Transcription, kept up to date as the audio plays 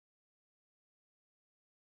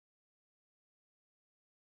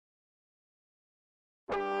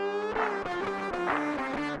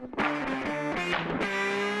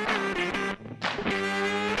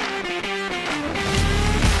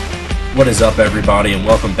What is up, everybody, and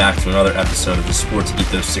welcome back to another episode of the Sports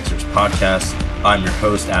Ethos Sixers podcast. I'm your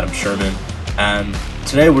host, Adam Sherman, and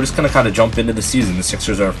today we're just going to kind of jump into the season. The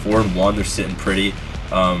Sixers are 4-1, they're sitting pretty,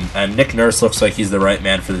 and Nick Nurse looks like he's the right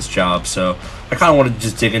man for this job, so I kind of want to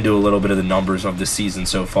just dig into a little bit of the numbers of this season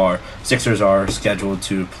so far. Sixers are scheduled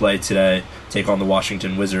to play today, take on the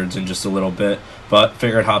Washington Wizards in just a little bit, but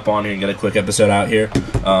figured I'd hop on here and get a quick episode out here.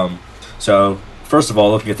 First of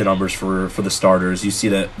all, looking at the numbers for the starters, you see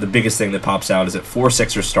that the biggest thing that pops out is that 4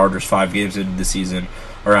 Sixers starters 5 games into the season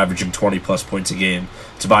are averaging 20-plus points a game.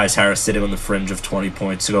 Tobias Harris sitting on the fringe of 20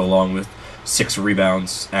 points to go along with 6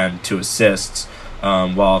 rebounds and 2 assists,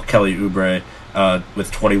 while Kelly Oubre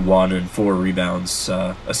with 21 and 4 rebounds,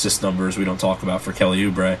 assist numbers we don't talk about for Kelly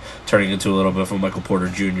Oubre, turning into a little bit of a Michael Porter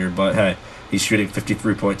Jr., but hey, he's shooting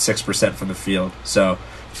 53.6% from the field, so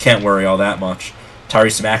can't worry all that much.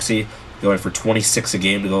 Tyrese Maxey going for 26 a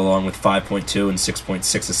game to go along with 5.2 and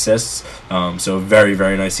 6.6 assists. So a very,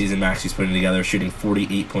 very nice season Maxey's putting together, shooting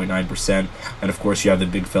 48.9%. And, of course, you have the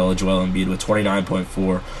big fella Joel Embiid with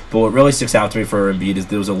 29.4. But what really sticks out to me for Embiid is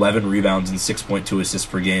those 11 rebounds and 6.2 assists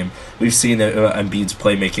per game. We've seen that Embiid's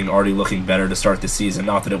playmaking already looking better to start the season.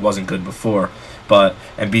 Not that it wasn't good before, but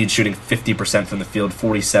Embiid shooting 50% from the field,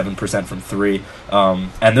 47% from 3.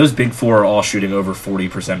 And those big four are all shooting over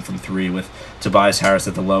 40% from 3, with Tobias Harris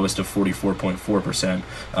at the lowest of 44.4%.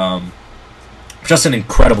 Just an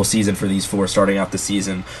incredible season for these 4 starting out the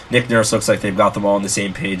season. Nick Nurse looks like they've got them all on the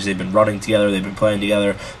same page. They've been running together. They've been playing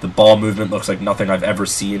together. The ball movement looks like nothing I've ever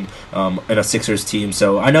seen in a Sixers team.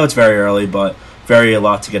 So I know it's very early, but a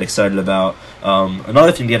lot to get excited about.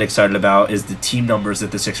 Another thing to get excited about is the team numbers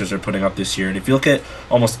that the Sixers are putting up this year. And if you look at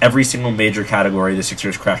almost every single major category, the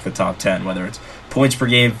Sixers cracked the top 10, whether it's points per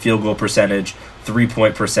game, field goal percentage,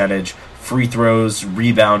 three-point percentage, free throws,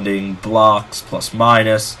 rebounding, blocks, plus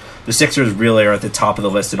minus. The Sixers really are at the top of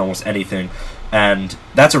the list in almost anything. And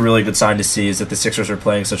that's a really good sign to see, is that the Sixers are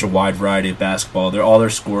playing such a wide variety of basketball. All their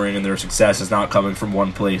scoring and their success is not coming from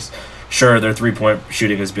one place. Sure, their three-point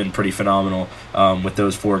shooting has been pretty phenomenal with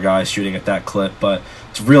those 4 guys shooting at that clip, but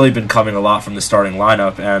it's really been coming a lot from the starting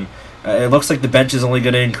lineup, and it looks like the bench is only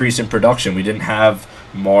going to increase in production. We didn't have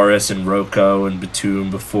Morris and Rocco and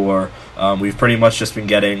Batum before. We've pretty much just been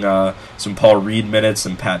getting some Paul Reed minutes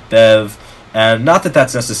and Pat Bev, and not that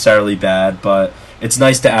that's necessarily bad, but it's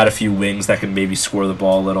nice to add a few wings that can maybe score the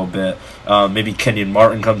ball a little bit. Maybe Kenyon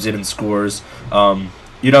Martin comes in and scores.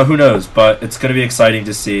 Who knows, but it's going to be exciting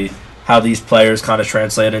to see how these players kind of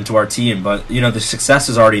translate into our team. But, the success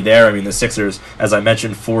is already there. I mean, the Sixers, as I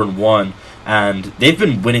mentioned, 4-1, and they've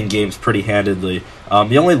been winning games pretty handedly.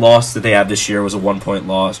 The only loss that they had this year was a 1-point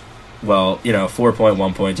loss. Well,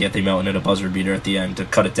 4.1 points, Anthony Melton hit a buzzer beater at the end to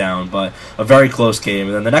cut it down, but a very close game.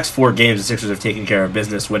 And then the next 4 games, the Sixers have taken care of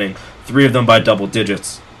business, winning 3 of them by double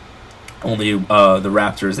digits. Only the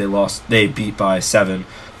Raptors, they beat by 7.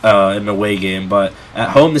 In an away game, but at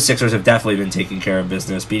home the Sixers have definitely been taking care of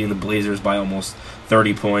business, beating the Blazers by almost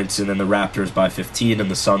 30 points, and then the Raptors by 15, and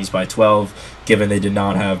the Suns by 12, given they did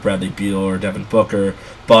not have Bradley Beal or Devin Booker,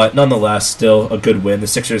 but nonetheless, still a good win. The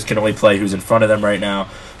Sixers can only play who's in front of them right now,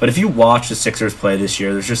 but if you watch the Sixers play this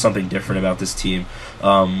year, there's just something different about this team.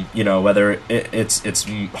 Whether it's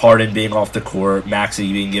Harden being off the court,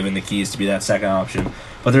 Maxey being given the keys to be that second option,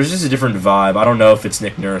 but there's just a different vibe. I don't know if it's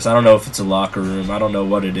Nick Nurse. I don't know if it's a locker room. I don't know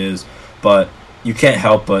what it is. But you can't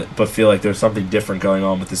help but feel like there's something different going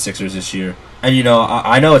on with the Sixers this year. And,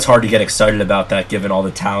 I know it's hard to get excited about that given all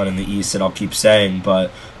the talent in the East that I'll keep saying.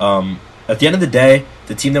 But at the end of the day,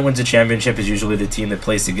 the team that wins a championship is usually the team that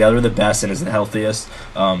plays together the best and is the healthiest.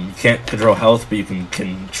 You can't control health, but you can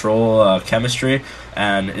control chemistry.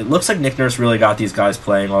 And it looks like Nick Nurse really got these guys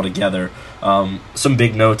playing all together. Some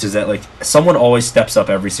big notes is that someone always steps up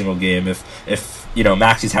every single game. If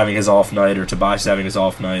Maxey's having his off night or Tobias is having his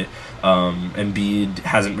off night, Embiid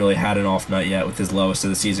hasn't really had an off night yet, with his lowest of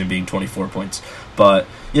the season being 24 points. But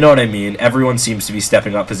you know what I mean. Everyone seems to be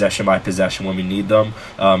stepping up possession by possession when we need them.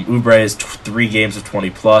 Oubre has 3 games of 20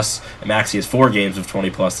 plus, and Maxey has 4 games of 20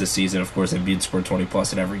 plus this season. Of course, Embiid scored 20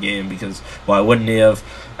 plus in every game, because why wouldn't he have?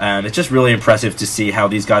 And it's just really impressive to see how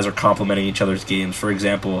these guys are complementing each other's games. For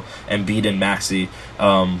example, Embiid and Maxey.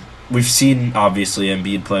 We've seen, obviously,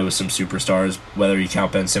 Embiid play with some superstars, whether you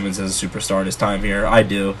count Ben Simmons as a superstar in his time here. I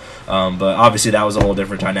do. But obviously that was a whole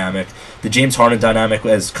different dynamic. The James Harden dynamic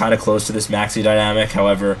is kind of close to this Maxey dynamic.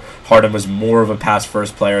 However, Harden was more of a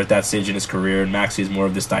pass-first player at that stage in his career, and Maxey is more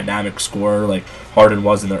of this dynamic scorer like Harden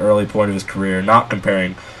was in the early point of his career, not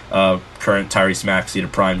comparing current Tyrese Maxey to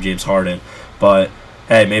prime James Harden. But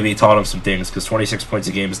hey, maybe he taught him some things, because 26 points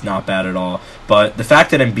a game is not bad at all. But the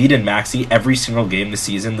fact that Embiid and Maxey, every single game this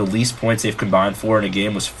season, the least points they've combined for in a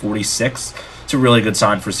game was 46, it's a really good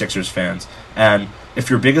sign for Sixers fans. And if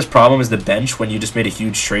your biggest problem is the bench when you just made a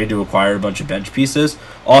huge trade to acquire a bunch of bench pieces,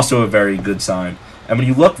 also a very good sign. And when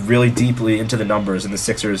you look really deeply into the numbers in the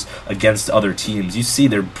Sixers against other teams, you see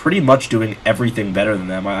they're pretty much doing everything better than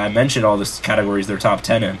them. I mentioned all these categories they're top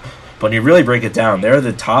 10 in, but when you really break it down, they're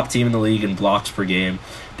the top team in the league in blocks per game.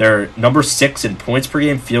 They're number 6 in points per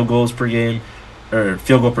game, field goals per game, or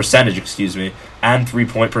field goal percentage, and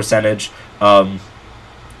 3-point percentage. Points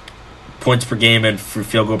per game and for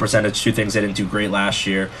field goal percentage, two things they didn't do great last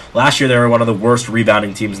year. Last year, they were one of the worst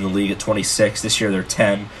rebounding teams in the league at 26. This year, they're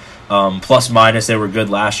 10. Plus minus, they were good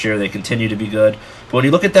last year. They continue to be good. But when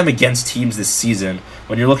you look at them against teams this season,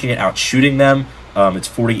 when you're looking at outshooting them, it's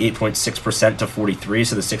 48.6% to 43,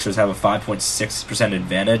 so the Sixers have a 5.6%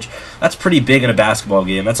 advantage. That's pretty big in a basketball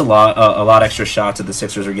game. That's a lot extra shots that the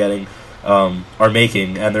Sixers are getting, are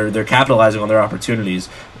making, and they're capitalizing on their opportunities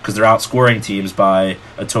because they're outscoring teams by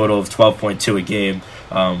a total of 12.2 a game.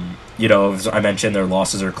 As I mentioned, their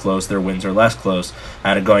losses are close, their wins are less close.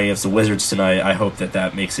 And going against the Wizards tonight, I hope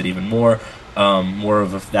that makes it even more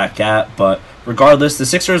of that gap. But regardless, the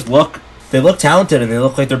Sixers look talented and they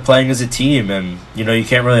look like they're playing as a team, and you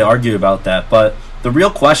can't really argue about that. But the real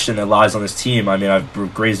question that lies on this team, I've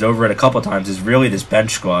grazed over it a couple of times, is really this bench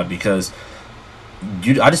squad, because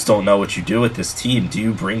I just don't know what you do with this team. Do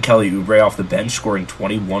you bring Kelly Oubre off the bench scoring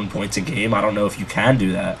 21 points a game? I don't know if you can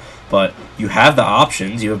do that, but you have the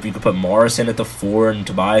options. You can put Morris in at the 4 and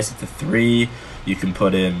Tobias at the 3. You can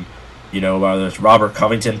put in, whether it's Robert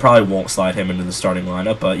Covington, probably won't slide him into the starting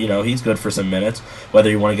lineup, but, he's good for some minutes.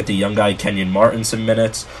 Whether you want to get the young guy Kenyon Martin some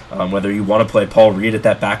minutes, whether you want to play Paul Reed at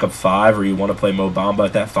that backup 5, or you want to play Mo Bamba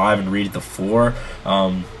at that 5 and Reed at the 4.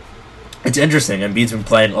 It's interesting. Embiid's been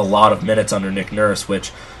playing a lot of minutes under Nick Nurse,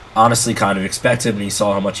 which honestly kind of expected when he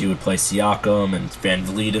saw how much he would play Siakam and Van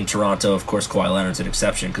Vliet in Toronto. Of course, Kawhi Leonard's an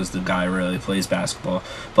exception because the guy really plays basketball.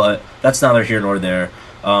 But that's neither here nor there.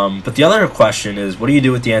 But the other question is, what do you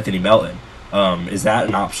do with DeAnthony Melton? Is that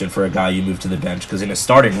an option for a guy you move to the bench? Because in his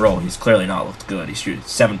starting role, he's clearly not looked good. He's shooting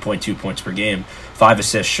 7.2 points per game, 5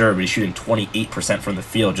 assists, sure, but he's shooting 28% from the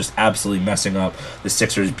field, just absolutely messing up the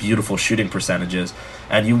Sixers' beautiful shooting percentages.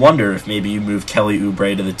 And you wonder if maybe you move Kelly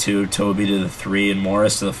Oubre to the 2, Toby to the 3, and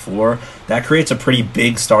Morris to the 4. That creates a pretty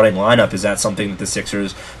big starting lineup. Is that something that the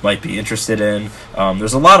Sixers might be interested in?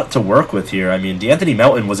 There's a lot to work with here. DeAnthony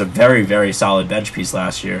Melton was a very, very solid bench piece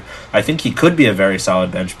last year. I think he could be a very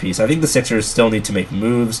solid bench piece. I think the Sixers still need to make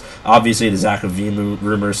moves. Obviously, the Zach LaVine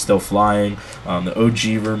rumor is still flying. The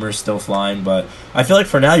OG rumor is still flying. But I feel like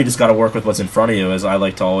for now, you just got to work with what's in front of you, as I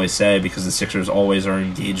like to always say, because the Sixers always are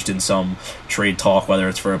engaged in some trade talk, whether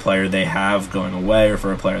it's for a player they have going away or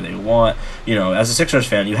for a player they want. As a Sixers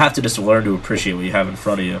fan, you have to just learn to appreciate what you have in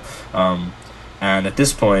front of you. And at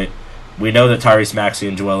this point, we know that Tyrese Maxey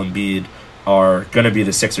and Joel Embiid are going to be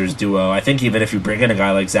the Sixers duo. I think even if you bring in a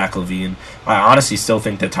guy like Zach LaVine, I honestly still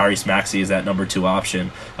think that Tyrese Maxey is that number 2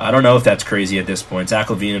 option. I don't know if that's crazy at this point. Zach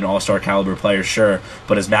LaVine, an all-star caliber player, sure,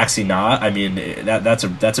 but is Maxey not?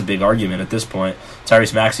 That's a big argument at this point.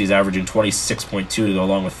 Tyrese Maxey is averaging 26.2 to go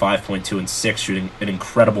along with 5.2 and 6, shooting an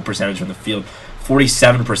incredible percentage from the field.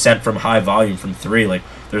 47% from high volume from 3.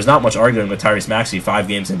 There's not much arguing with Tyrese Maxey 5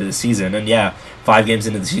 games into the season. And yeah, 5 games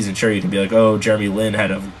into the season, sure, you can be like, oh, Jeremy Lin had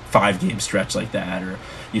a 5-game stretch like that. Or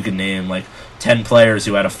you could name 10 players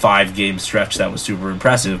who had a 5-game stretch that was super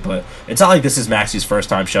impressive. But it's not like this is Maxey's first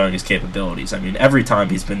time showing his capabilities. Every time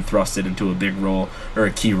he's been thrusted into a big role or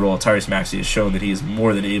a key role, Tyrese Maxey has shown that he is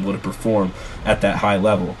more than able to perform at that high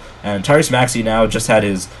level. And Tyrese Maxey now just had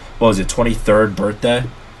his, 23rd birthday?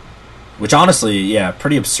 Which honestly, yeah,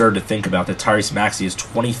 pretty absurd to think about that Tyrese Maxey is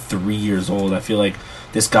 23 years old. I feel like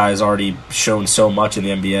this guy has already shown so much in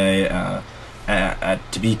the NBA.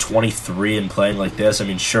 To be 23 and playing like this,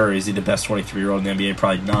 sure, is he the best 23-year-old in the NBA?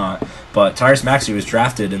 Probably not. But Tyrese Maxey was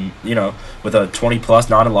drafted and with a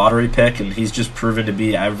 20-plus, not a lottery pick, and he's just proven to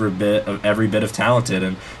be every bit of talented.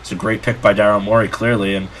 And it's a great pick by Daryl Morey,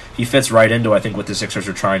 clearly, and he fits right into, I think, what the Sixers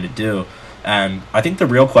are trying to do. And I think the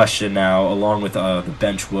real question now, along with the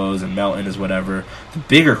bench woes and Melton is whatever, the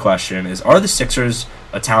bigger question is, are the Sixers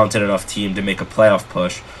a talented enough team to make a playoff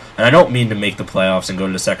push? And I don't mean to make the playoffs and go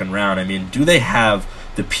to the second round. Do they have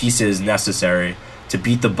the pieces necessary to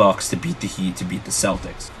beat the Bucks, to beat the Heat, to beat the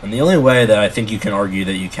Celtics? And the only way that I think you can argue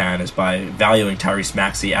that you can is by valuing Tyrese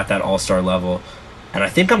Maxey at that all-star level. And I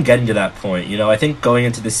think I'm getting to that point. I think going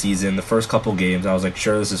into the season, the first couple games, I was like,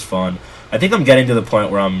 sure, this is fun. I think I'm getting to the point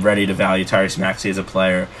where I'm ready to value Tyrese Maxey as a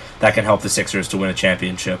player that can help the Sixers to win a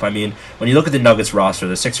championship. I mean, when you look at the Nuggets roster,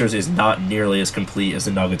 the Sixers is not nearly as complete as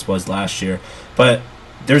the Nuggets was last year, but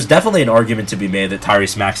there's definitely an argument to be made that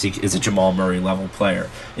Tyrese Maxey is a Jamal Murray level player.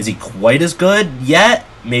 Is he quite as good yet?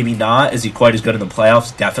 Maybe not. Is he quite as good in the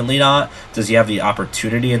playoffs? Definitely not. Does he have the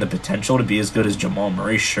opportunity and the potential to be as good as Jamal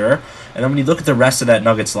Murray? Sure. And then when you look at the rest of that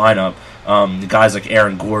Nuggets lineup, guys like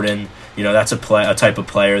Aaron Gordon, that's a type of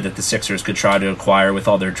player that the Sixers could try to acquire with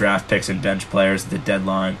all their draft picks and bench players at the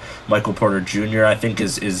deadline. Michael Porter Jr., I think,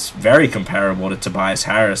 is very comparable to Tobias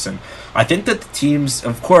Harris. And I think that the teams,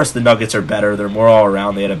 of course, the Nuggets are better. They're more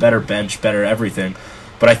all-around. They had a better bench, better everything.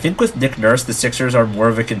 But I think with Nick Nurse, the Sixers are more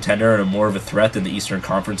of a contender and more of a threat than the Eastern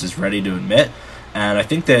Conference is ready to admit. And I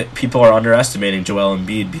think that people are underestimating Joel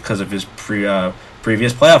Embiid because of his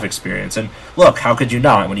previous playoff experience. And look, how could you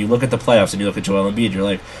not? When you look at the playoffs and you look at Joel Embiid, you're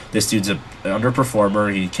like, this dude's an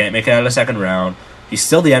underperformer. He can't make it out of the second round. He's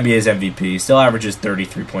still the NBA's MVP. He still averages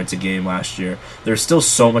 33 points a game last year. There's still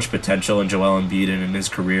so much potential in Joel Embiid and in his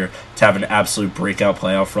career to have an absolute breakout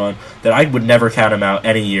playoff run that I would never count him out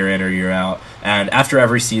any year in or year out. And after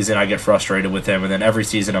every season, I get frustrated with him, and then every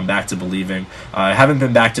season I'm back to believing. I haven't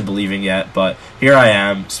been back to believing yet, but here I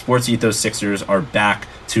am. Sports Ethos Sixers are back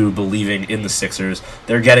to believing in the Sixers.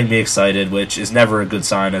 They're getting me excited, which is never a good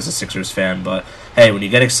sign as a Sixers fan, but hey, when you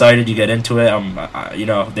get excited, you get into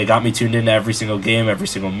it. They got me tuned into every single game, every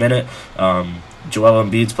single minute. Joel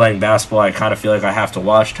Embiid's playing basketball. I kind of feel like I have to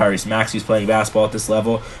watch. Tyrese Maxey's playing basketball at this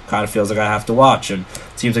level. Kind of feels like I have to watch. And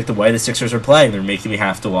it seems like the way the Sixers are playing, they're making me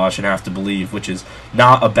have to watch and have to believe, which is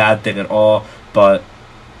not a bad thing at all. But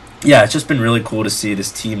yeah, it's just been really cool to see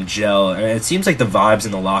this team gel, and it seems like the vibes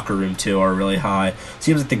in the locker room too are really high. It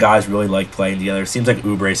seems like the guys really like playing together. It seems like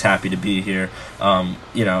Oubre's happy to be here, and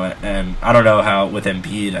I don't know how with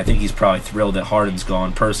Embiid. I think he's probably thrilled that Harden's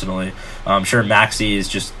gone personally. I'm sure Maxey is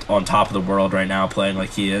just on top of the world right now, playing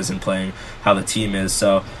like he is and playing how the team is.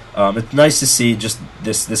 So it's nice to see just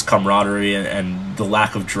this camaraderie and the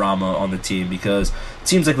lack of drama on the team, because it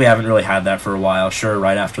seems like we haven't really had that for a while. Sure,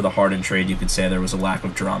 right after the Harden trade, you could say there was a lack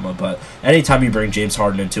of drama, but anytime you bring James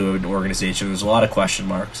Harden into an organization, there's a lot of question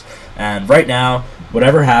marks. And right now,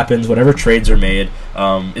 whatever happens, whatever trades are made,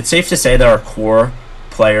 it's safe to say that our core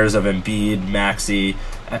players of Embiid, Maxey,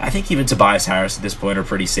 I think even Tobias Harris at this point are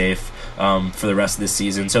pretty safe for the rest of this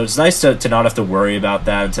season. So it's nice to not have to worry about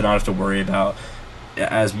that and to not have to worry about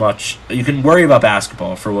as much. You can worry about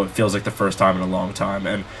basketball for what feels like the first time in a long time.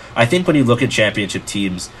 And I think when you look at championship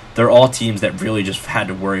teams, they're all teams that really just had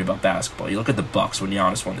to worry about basketball. You look at the Bucks when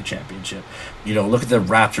Giannis won the championship. Look at the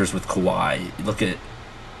Raptors with Kawhi. You look at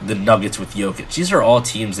the Nuggets with Jokic. These are all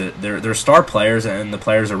teams that they're star players and the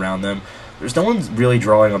players around them. There's no one really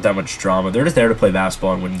drawing up that much drama. They're just there to play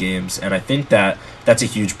basketball and win games, and I think that that's a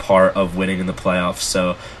huge part of winning in the playoffs.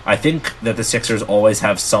 So I think that the Sixers always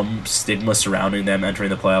have some stigma surrounding them entering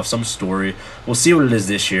the playoffs, some story. We'll see what it is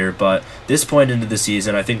this year, but this point into the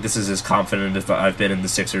season, I think this is as confident as I've been in the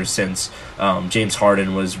Sixers since James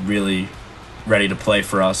Harden was really ready to play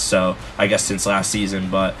for us, so I guess since last season.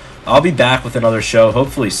 But I'll be back with another show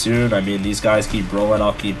hopefully soon. I mean, these guys keep rolling.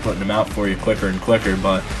 I'll keep putting them out for you quicker and quicker,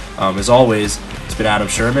 but as always, it's been Adam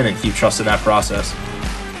Sherman, and keep trusting that process.